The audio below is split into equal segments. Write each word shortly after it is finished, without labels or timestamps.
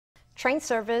Train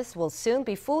service will soon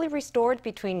be fully restored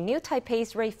between New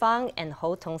Taipei's Ruifang and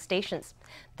Houtong stations.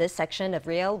 This section of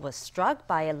rail was struck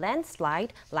by a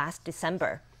landslide last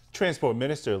December. Transport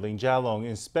Minister Lin Chia-lung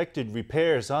inspected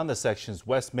repairs on the section's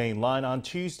West Main Line on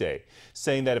Tuesday,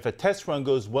 saying that if a test run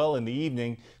goes well in the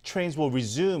evening, trains will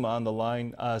resume on the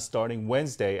line starting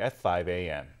Wednesday at 5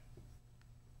 a.m.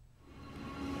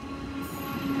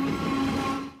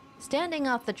 Standing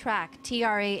off the track,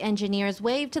 TRA engineers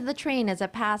wave to the train as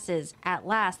it passes. At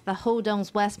last, the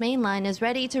Houtong's West Main Line is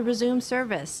ready to resume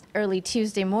service. Early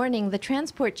Tuesday morning, the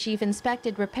transport chief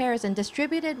inspected repairs and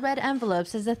distributed red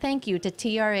envelopes as a thank you to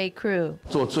TRA crew.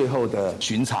 做最后的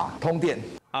巡查、通电。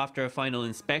 After a final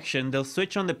inspection, they'll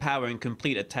switch on the power and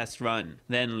complete a test run.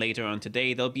 Then later on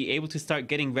today, they'll be able to start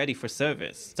getting ready for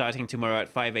service. Starting tomorrow at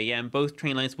 5 a.m., both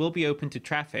train lines will be open to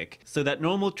traffic so that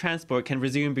normal transport can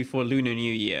resume before Lunar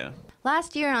New Year.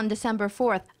 Last year on December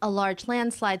 4th, a large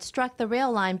landslide struck the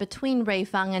rail line between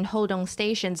Ruifang and Houtong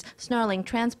stations, snarling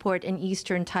transport in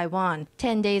eastern Taiwan.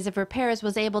 10 days of repairs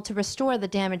was able to restore the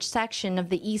damaged section of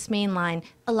the East Main Line,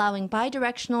 allowing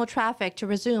bidirectional traffic to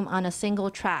resume on a single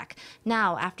track.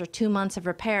 Now, after 2 months of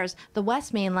repairs, the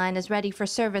West Main Line is ready for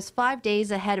service 5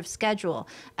 days ahead of schedule.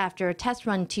 After a test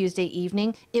run Tuesday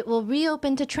evening, it will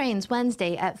reopen to trains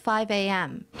Wednesday at 5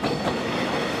 a.m.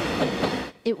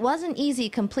 It wasn't easy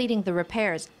completing the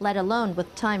repairs, let alone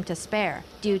with time to spare.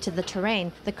 Due to the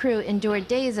terrain, the crew endured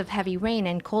days of heavy rain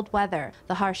and cold weather.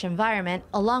 The harsh environment,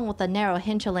 along with the narrow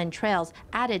hinterland trails,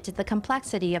 added to the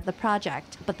complexity of the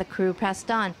project. But the crew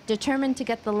pressed on, determined to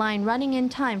get the line running in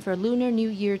time for Lunar New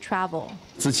Year travel.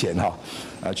 之前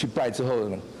去拜之后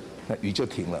呢，雨就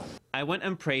停了。 I went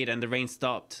and prayed and the rain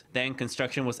stopped. Then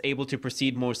construction was able to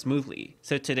proceed more smoothly.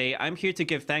 So today I'm here to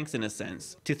give thanks in a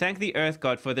sense. To thank the Earth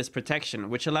God for this protection,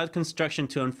 which allowed construction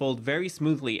to unfold very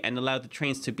smoothly and allowed the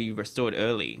trains to be restored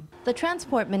early. The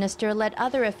transport minister led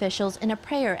other officials in a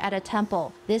prayer at a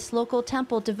temple. This local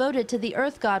temple devoted to the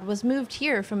Earth God was moved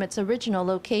here from its original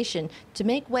location to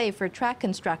make way for track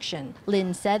construction.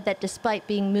 Lin said that despite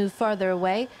being moved farther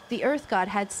away, the Earth God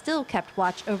had still kept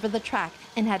watch over the track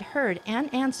and had heard and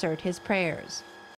answered his prayers.